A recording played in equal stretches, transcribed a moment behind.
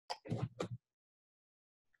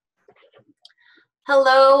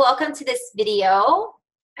Hello, welcome to this video.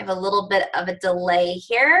 I have a little bit of a delay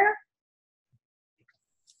here.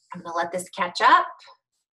 I'm gonna let this catch up,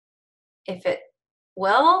 if it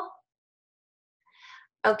will.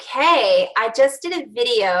 Okay, I just did a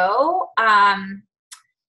video, and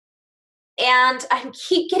I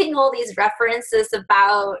keep getting all these references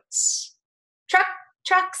about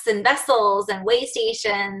trucks and vessels and way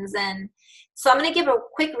stations, and so I'm gonna give a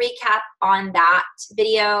quick recap on that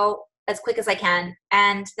video as quick as I can,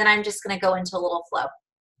 and then I'm just going to go into a little flow.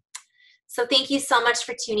 So thank you so much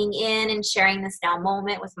for tuning in and sharing this now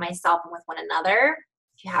moment with myself and with one another.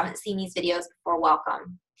 If you haven't seen these videos before,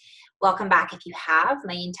 welcome. Welcome back if you have.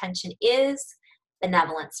 My intention is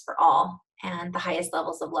benevolence for all and the highest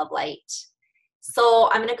levels of love light. So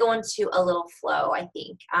I'm going to go into a little flow, I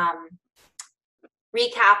think.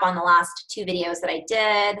 Recap on the last two videos that I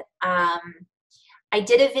did. I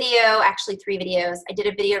did a video, actually 3 videos. I did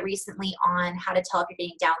a video recently on how to tell if you're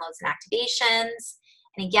getting downloads and activations.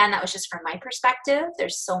 And again, that was just from my perspective.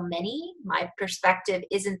 There's so many. My perspective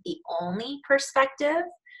isn't the only perspective,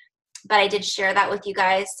 but I did share that with you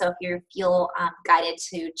guys. So if you feel guided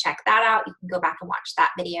to check that out, you can go back and watch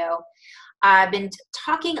that video. I've been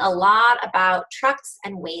talking a lot about trucks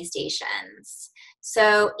and way stations.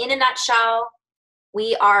 So in a nutshell,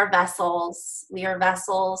 we are vessels. We are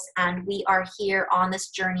vessels, and we are here on this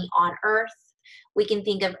journey on Earth. We can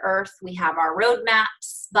think of Earth, we have our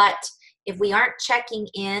roadmaps, but if we aren't checking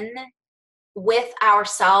in with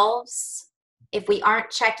ourselves, if we aren't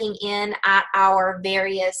checking in at our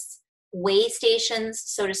various way stations,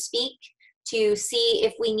 so to speak, to see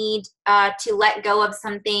if we need to let go of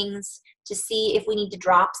some things, to see if we need to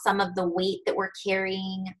drop some of the weight that we're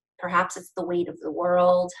carrying, perhaps it's the weight of the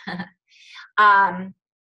world.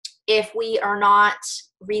 If we are not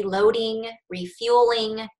reloading,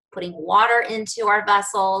 refueling, putting water into our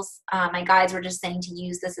vessels, my guides were just saying to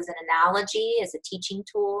use this as an analogy, as a teaching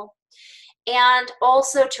tool. And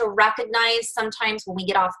also to recognize sometimes when we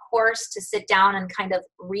get off course to sit down and kind of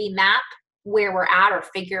remap where we're at or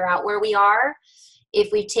figure out where we are.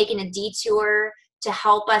 If we've taken a detour, to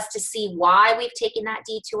help us to see why we've taken that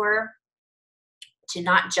detour, to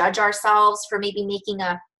not judge ourselves for maybe making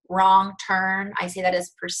a wrong turn. I say that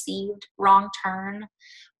as perceived wrong turn,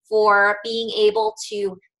 for being able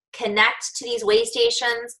to connect to these way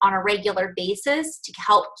stations on a regular basis to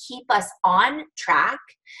help keep us on track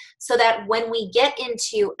so that when we get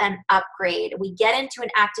into an upgrade, we get into an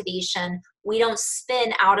activation, we don't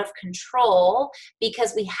spin out of control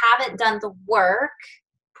because we haven't done the work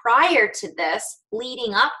prior to this,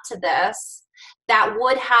 leading up to this, that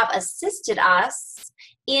would have assisted us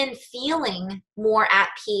in feeling more at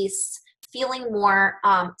peace, feeling more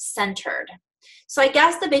centered. So I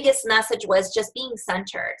guess the biggest message was just being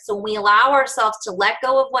centered. So when we allow ourselves to let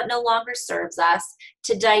go of what no longer serves us,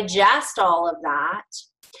 to digest all of that,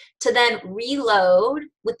 to then reload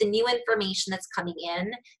with the new information that's coming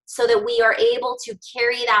in so that we are able to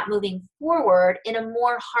carry that moving forward in a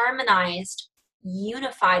more harmonized,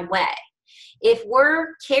 unified way. If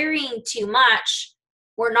we're carrying too much,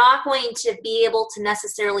 we're not going to be able to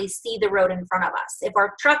necessarily see the road in front of us. If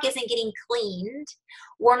our truck isn't getting cleaned,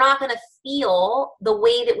 we're not going to feel the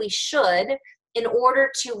way that we should in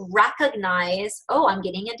order to recognize, oh, I'm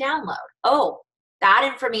getting a download. Oh, that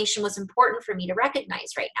information was important for me to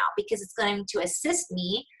recognize right now because it's going to assist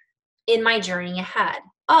me in my journey ahead.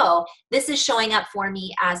 Oh, this is showing up for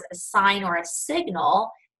me as a sign or a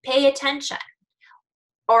signal. Pay attention.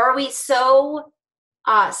 Are we so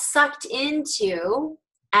sucked into,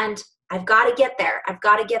 and I've got to get there. I've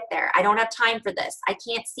got to get there. I don't have time for this. I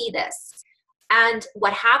can't see this. And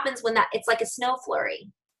what happens when that, it's like a snow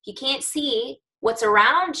flurry. If you can't see what's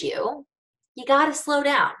around you, you got to slow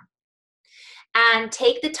down and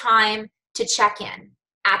take the time to check in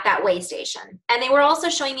at that way station. And they were also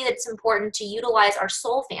showing me that it's important to utilize our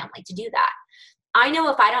soul family to do that. I know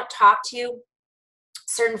if I don't talk to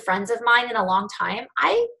certain friends of mine in a long time,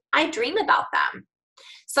 I dream about them.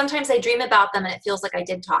 Sometimes I dream about them and it feels like I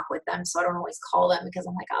did talk with them, so I don't always call them because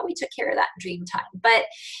I'm like, oh, we took care of that in dream time. But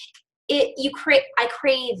I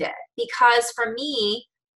crave it because for me,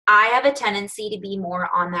 I have a tendency to be more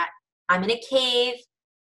on that. I'm in a cave.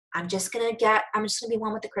 I'm just gonna be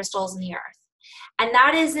one with the crystals and the earth. And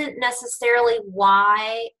that isn't necessarily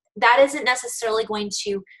going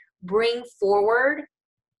to bring forward,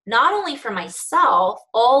 not only for myself,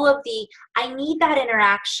 I need that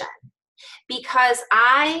interaction because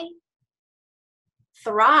I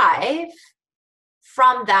thrive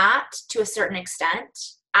from that to a certain extent,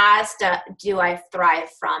 as do I thrive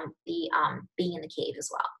from the being in the cave as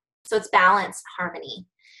well. So it's balance, harmony.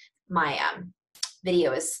 my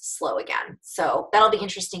video is slow again. So that'll be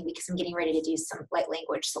interesting because I'm getting ready to do some light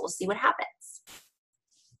language. So we'll see what happens.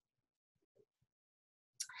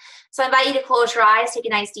 So I invite you to close your eyes, take a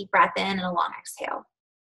nice deep breath in and a long exhale.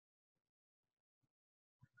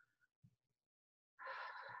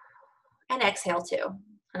 And exhale too.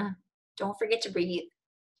 Don't forget to breathe.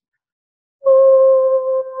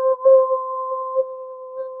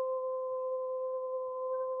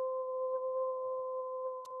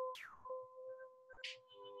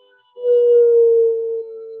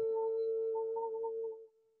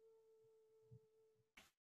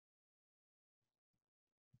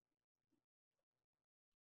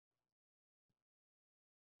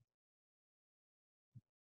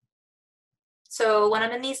 So when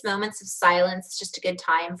I'm in these moments of silence, it's just a good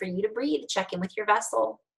time for you to breathe, check in with your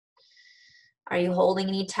vessel. Are you holding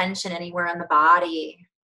any tension anywhere in the body?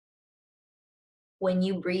 When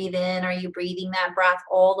you breathe in, are you breathing that breath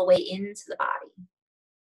all the way into the body?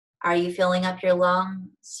 Are you filling up your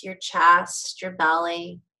lungs, your chest, your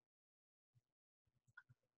belly?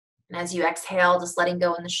 And as you exhale, just letting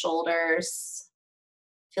go in the shoulders,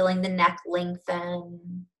 feeling the neck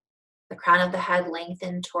lengthen, the crown of the head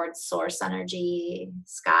lengthen towards source energy,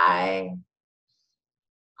 sky.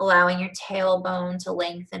 Allowing your tailbone to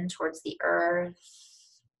lengthen towards the earth.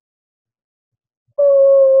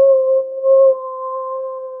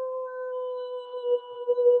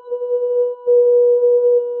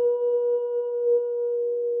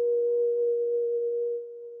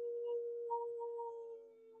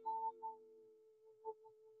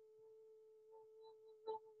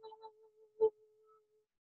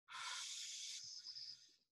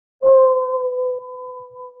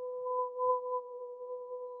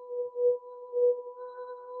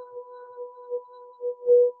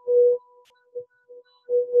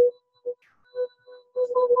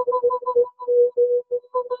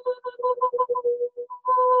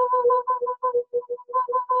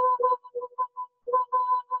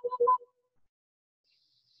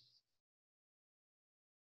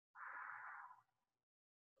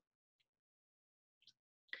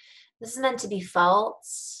 This is meant to be felt.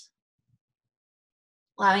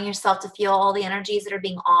 Allowing yourself to feel all the energies that are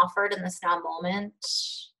being offered in this now moment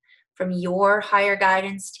from your higher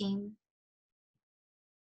guidance team.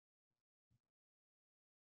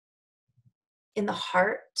 In the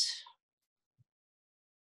heart.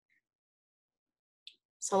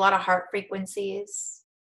 So a lot of heart frequencies.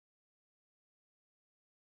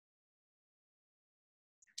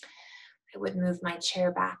 I would move my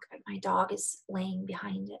chair back, but my dog is laying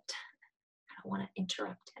behind it. I don't want to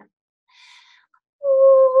interrupt him.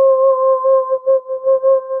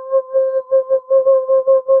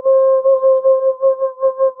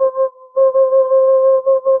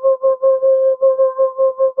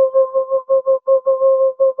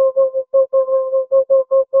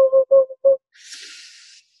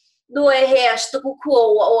 Due heas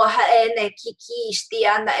tukukua wa haene kikiisti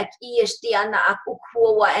anda ek iisti anda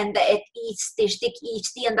akukua wa enda et iisti stik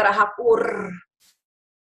iisti anda hakur.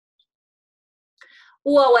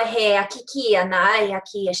 Ua wa he akiki anda ai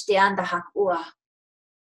akiisti anda hakua.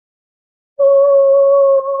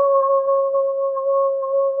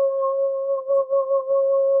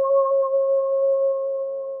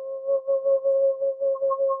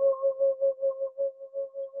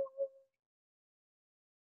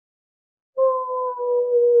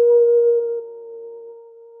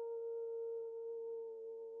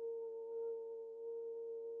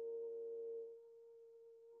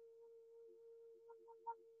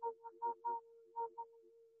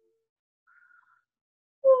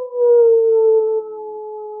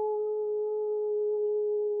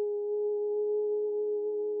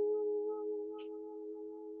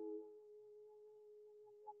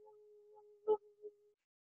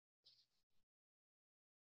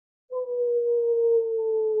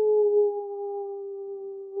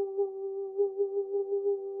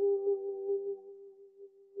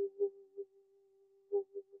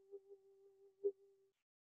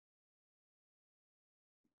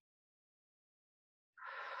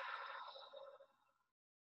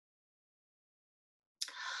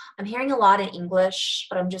 I'm hearing a lot in English,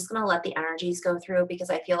 but I'm just going to let the energies go through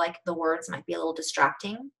because I feel like the words might be a little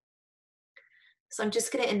distracting. So I'm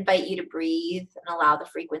just going to invite you to breathe and allow the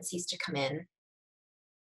frequencies to come in.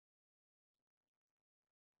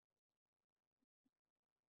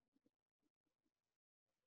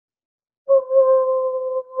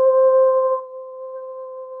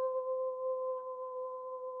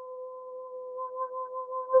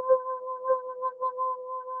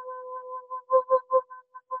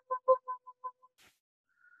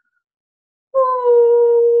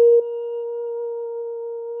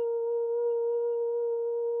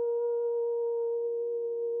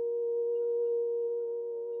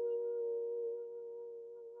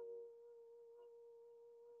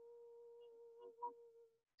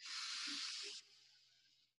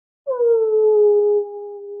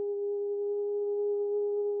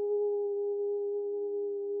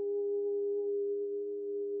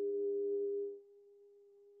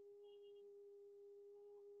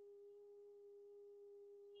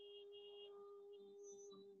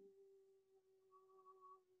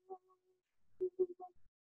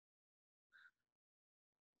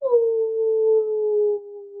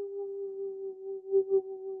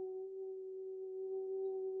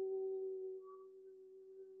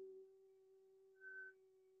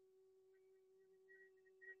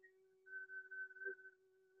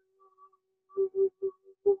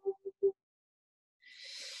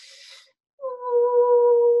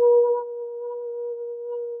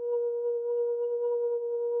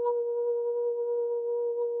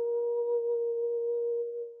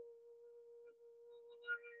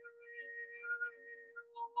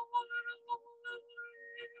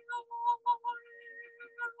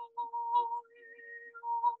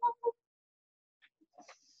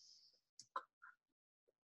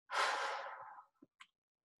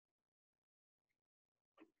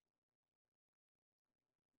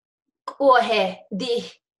 Kuohe di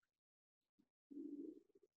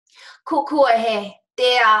kukuohe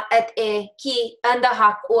dea et e ki andaha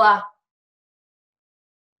kua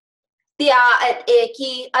dea et e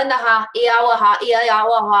ki anaha iawaha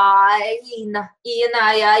iawaha ina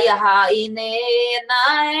iaha ine na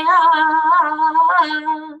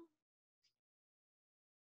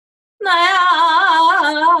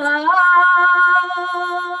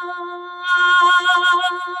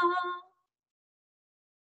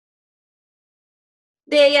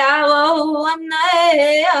dea o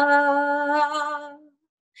anaya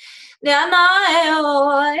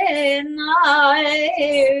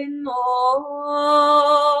no.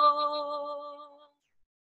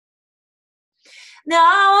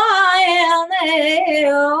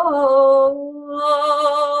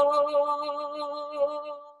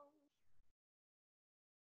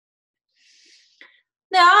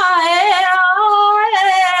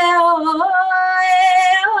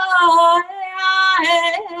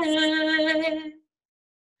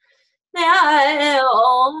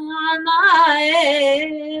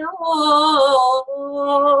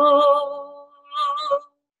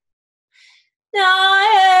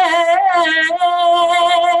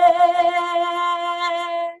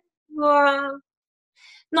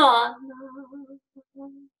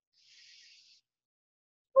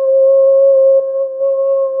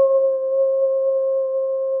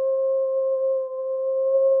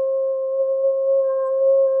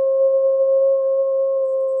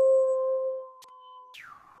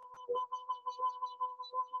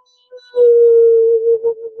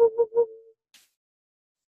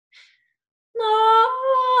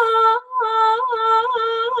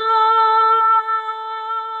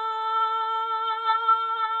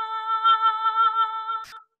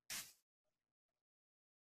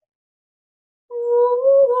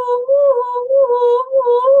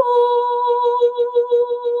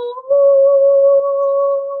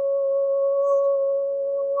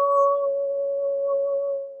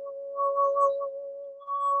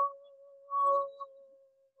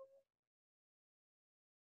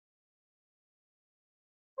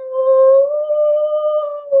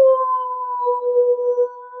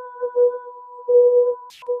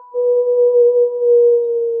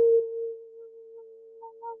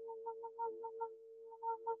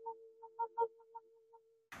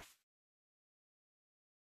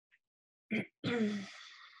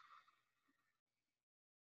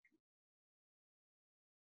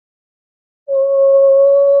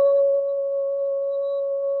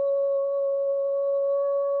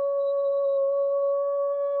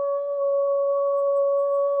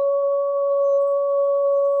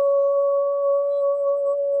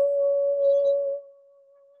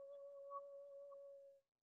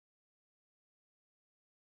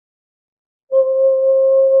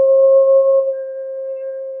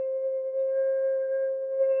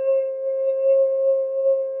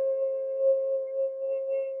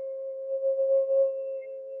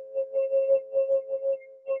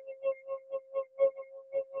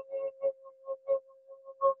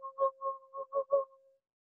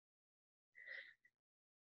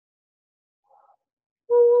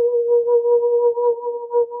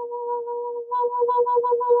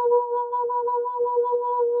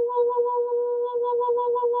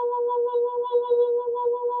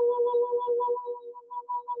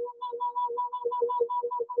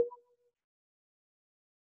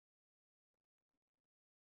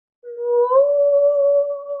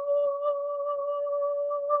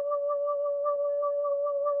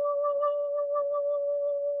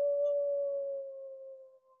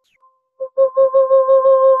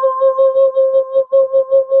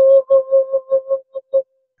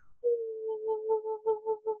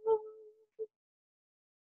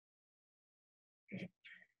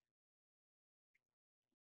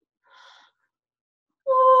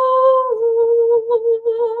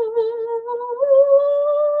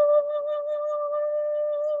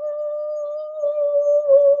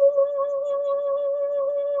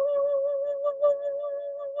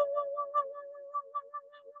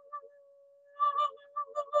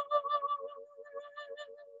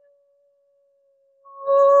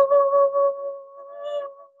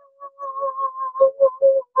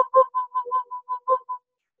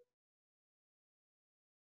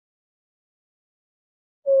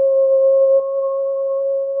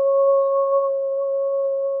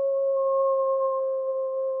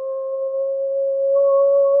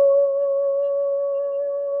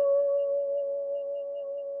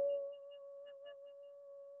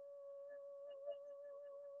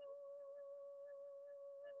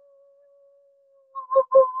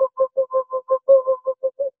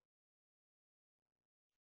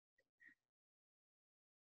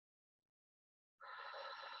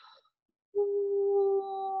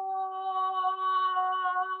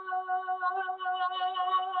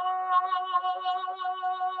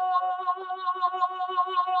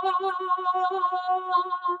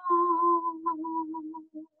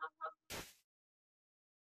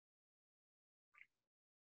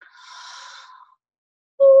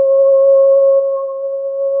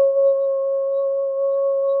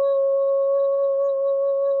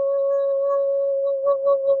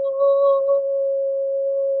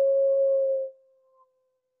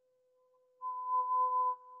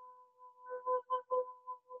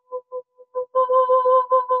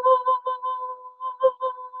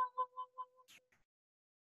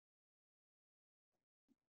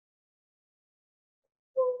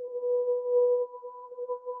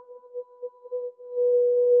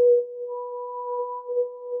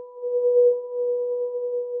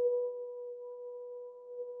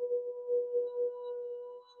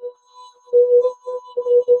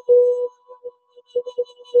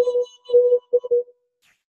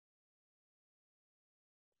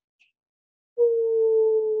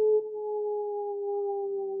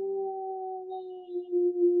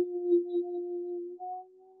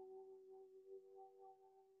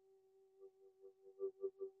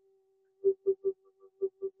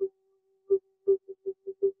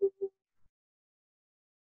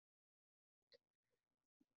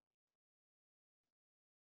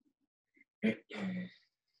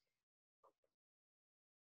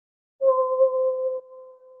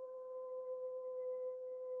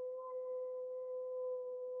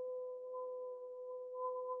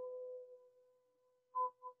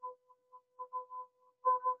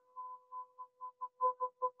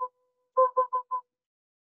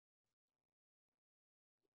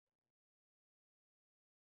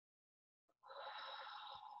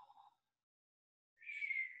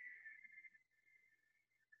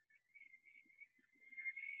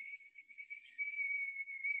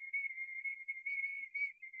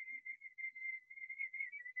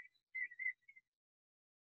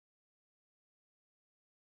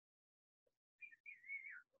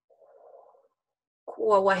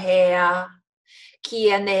 Kuawahea,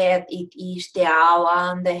 Kianet it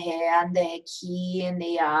Istiawan, the hand, the key in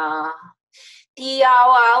the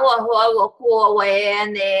Tiawa,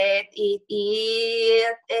 Kuawanet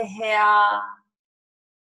it a hair.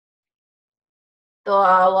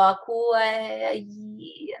 Toawa Kua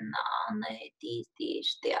Nane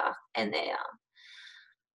Tistia Enea.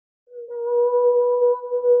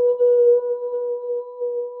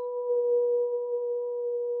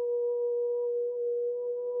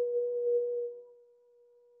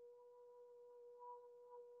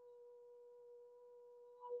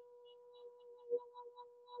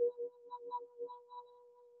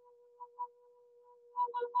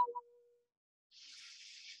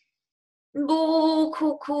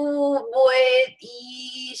 Bukuku boet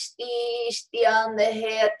istian the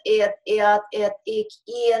het et ik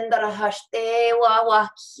indra haste wa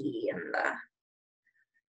kinda.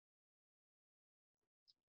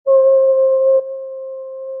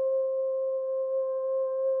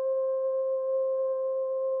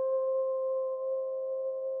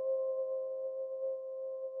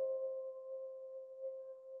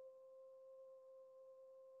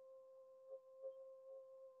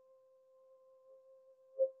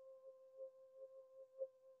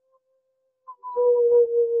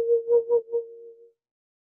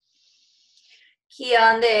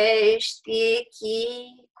 Kiande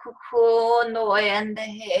stiki kuku no ende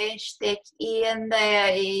hastek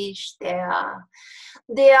iende istea.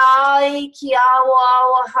 De ai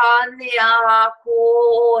kiawa hania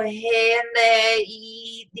ko hende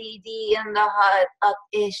I di enda hat at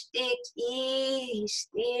estik I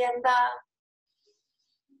stienda.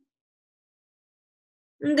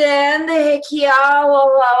 Den de kiawa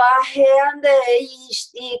wa hende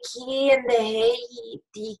istiki ende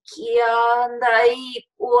tikianda I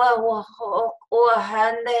ua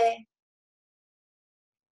hende.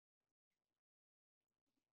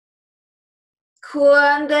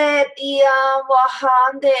 Kuande dia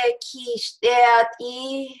wahande kisteat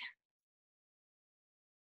I.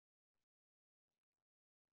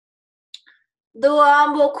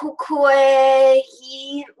 Duambo kukue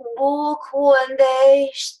I bukuande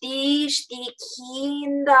sti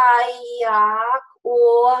kinda iak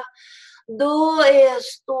o do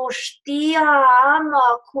estu stia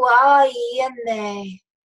ama kwa iene.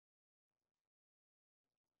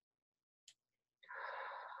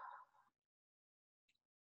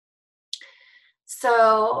 So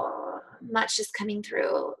much is coming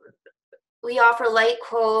through. We offer light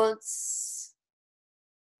quotes.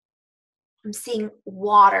 I'm seeing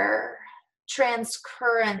water,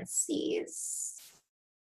 transcurrencies,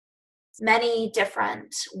 many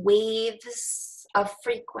different waves of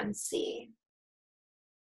frequency,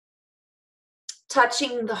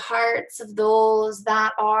 touching the hearts of those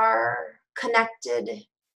that are connected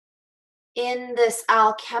in this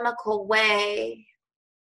alchemical way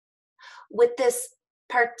with this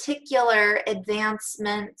particular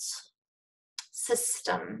advancement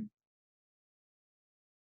system.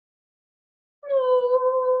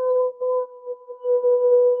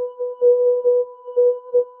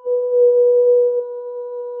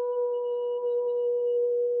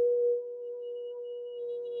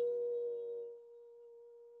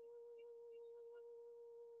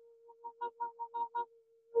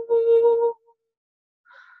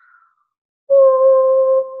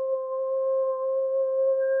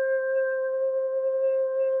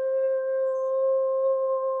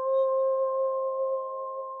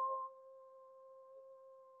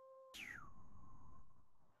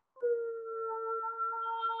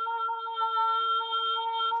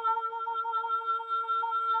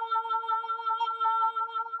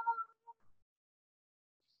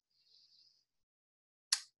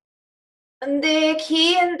 De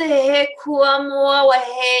kiende kuamua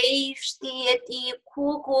wahe ishti eti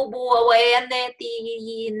kukubu wene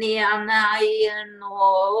ti ni anai no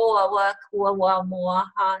wa kuwa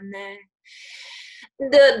moahane.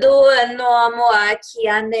 De do no moa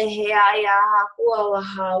kiande he aya kuwa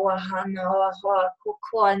wa no wa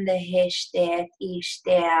kukonde heste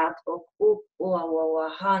ishte ato kuwa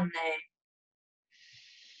wahane.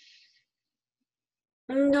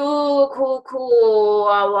 No kuku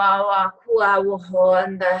awa kua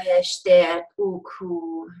wohonda heste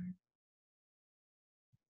uku.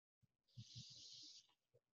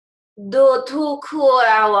 Do tuku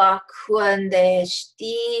awa kuande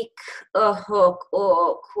stik ahok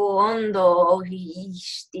o kuondo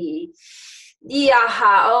hishti.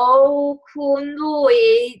 Diaha o kundu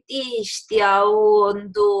e distia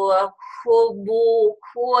ondo kubu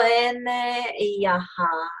kuene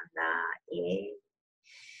yahana e.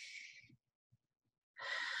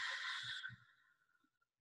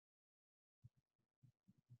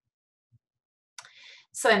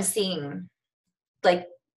 So I'm seeing like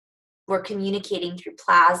we're communicating through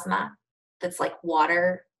plasma that's like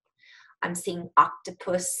water. I'm seeing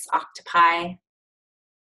octopus, octopi.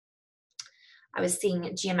 I was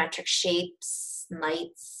seeing geometric shapes,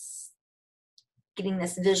 lights, getting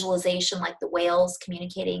this visualization like the whales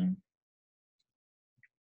communicating.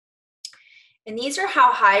 And these are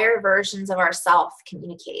how higher versions of ourself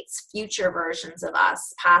communicates, future versions of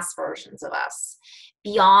us, past versions of us,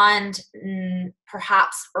 beyond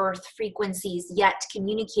perhaps earth frequencies, yet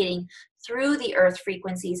communicating through the earth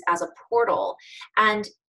frequencies as a portal. And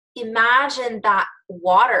imagine that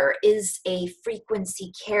water is a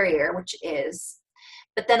frequency carrier, which is,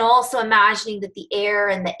 but then also imagining that the air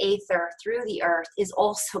and the aether through the earth is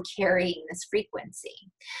also carrying this frequency.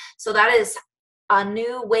 So that is a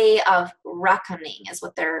new way of reckoning, is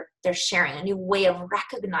what they're sharing, a new way of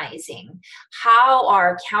recognizing how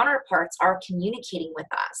our counterparts are communicating with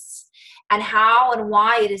us, and how and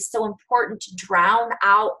why it is so important to drown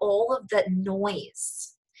out all of the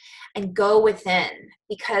noise and go within,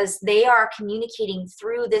 because they are communicating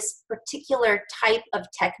through this particular type of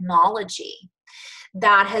technology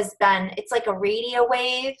that has been, it's like a radio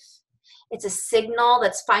wave, it's a signal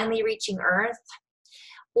that's finally reaching Earth.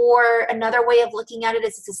 Or another way of looking at it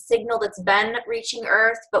is it's a signal that's been reaching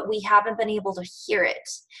Earth, but we haven't been able to hear it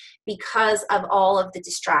because of all of the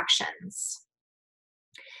distractions.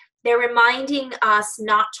 They're reminding us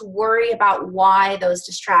not to worry about why those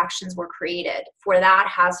distractions were created, for that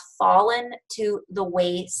has fallen to the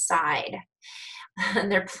wayside. And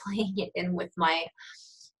they're playing it in with my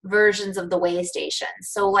versions of the way station.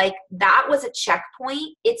 So like that was a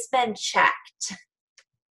checkpoint. It's been checked.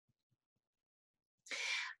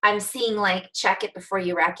 I'm seeing like check it before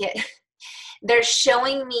you wreck it. They're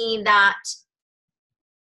showing me that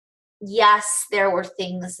yes, there were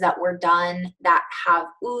things that were done that have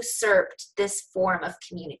usurped this form of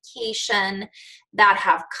communication, that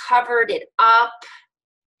have covered it up.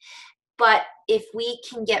 But if we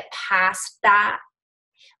can get past that,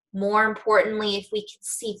 more importantly, if we can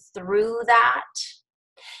see through that,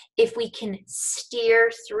 if we can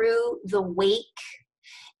steer through the wake,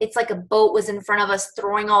 it's like a boat was in front of us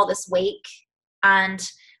throwing all this wake, and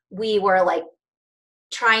we were like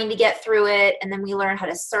trying to get through it, and then we learned how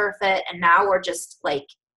to surf it, and now we're just like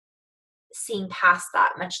seeing past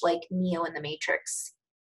that, much like Neo in the Matrix.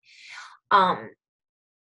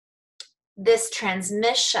 this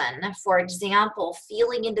transmission, for example,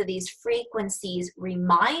 feeling into these frequencies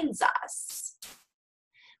reminds us,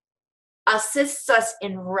 assists us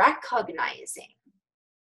in recognizing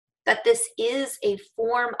that this is a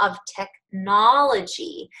form of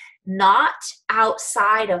technology, not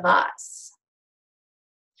outside of us.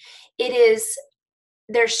 It is,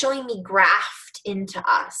 they're showing me graft into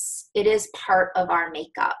us. It is part of our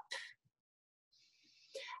makeup.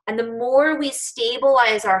 And the more we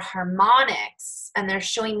stabilize our harmonics, and they're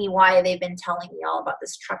showing me why they've been telling me all about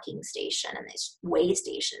this trucking station and these way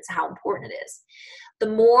stations, how important it is. The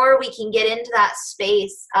more we can get into that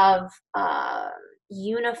space of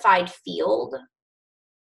unified field,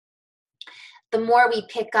 the more we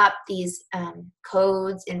pick up these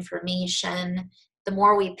codes, information, the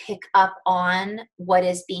more we pick up on what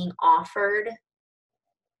is being offered.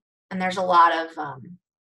 And there's a lot of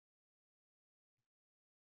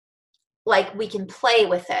like we can play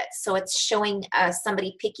with it. So it's showing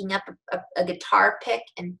somebody picking up a guitar pick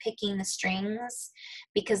and picking the strings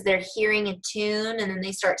because they're hearing a tune, and then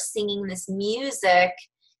they start singing this music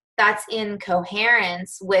that's in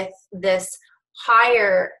coherence with this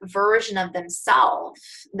higher version of themselves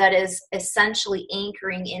that is essentially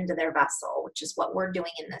anchoring into their vessel, which is what we're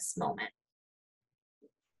doing in this moment.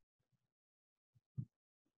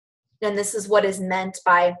 And this is what is meant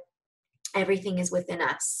by everything is within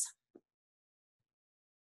us.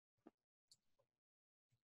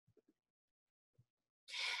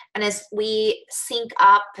 And as we sync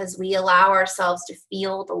up, as we allow ourselves to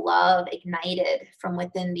feel the love ignited from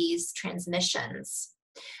within these transmissions,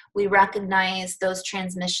 we recognize those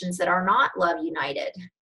transmissions that are not love united.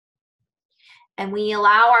 And we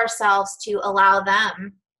allow ourselves to allow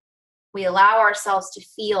them. We allow ourselves to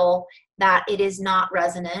feel that it is not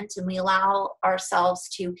resonant, and we allow ourselves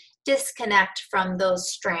to disconnect from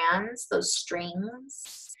those strands, those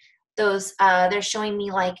strings. Those they're showing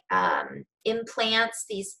me like implants,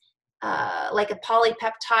 these like a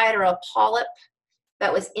polypeptide or a polyp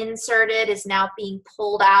that was inserted is now being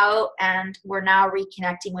pulled out, and we're now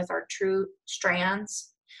reconnecting with our true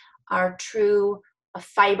strands, our true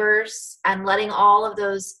fibers, and letting all of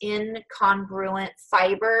those incongruent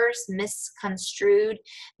fibers, misconstrued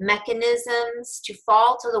mechanisms to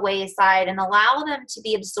fall to the wayside and allow them to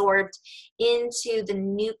be absorbed into the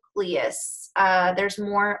nucleus. There's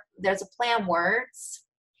a play on words,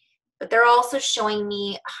 but they're also showing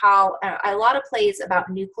me how a lot of plays about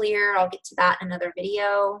nuclear. I'll get to that in another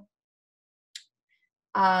video.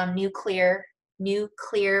 Nuclear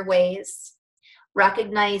ways,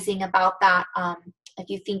 recognizing about that. If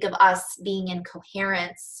you think of us being in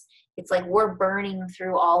coherence, it's like we're burning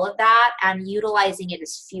through all of that and utilizing it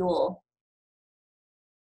as fuel.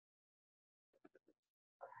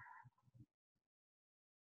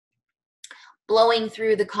 Blowing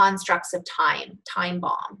through the constructs of time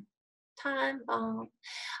bomb.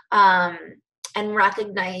 And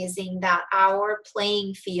recognizing that our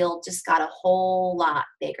playing field just got a whole lot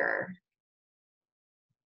bigger.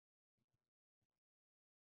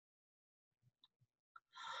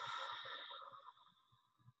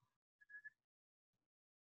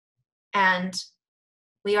 And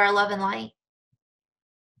we are love and light.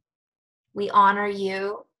 We honor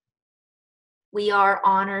you. We are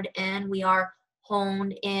honored in. We are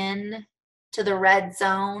honed in to the red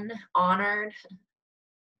zone, honored.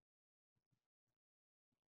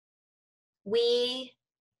 We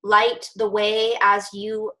light the way as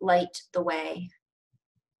you light the way.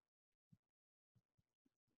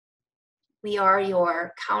 We are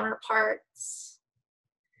your counterparts.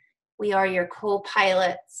 We are your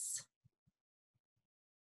co-pilots.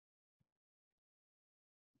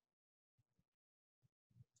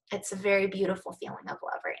 It's a very beautiful feeling of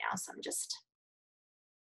love right now, so I'm just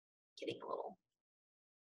getting a little,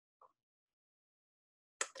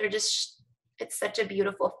 it's such a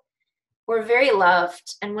beautiful, we're very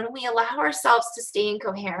loved. And when we allow ourselves to stay in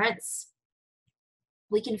coherence,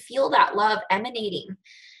 we can feel that love emanating,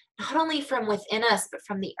 not only from within us, but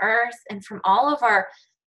from the earth and from all of our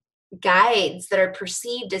guides that are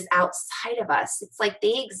perceived as outside of us. It's like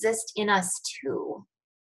they exist in us too.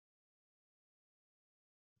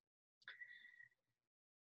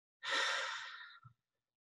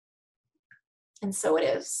 And so it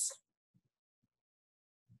is.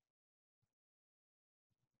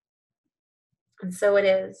 And so it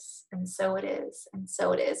is. And so it is. And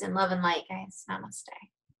so it is. In love and light, guys. Namaste.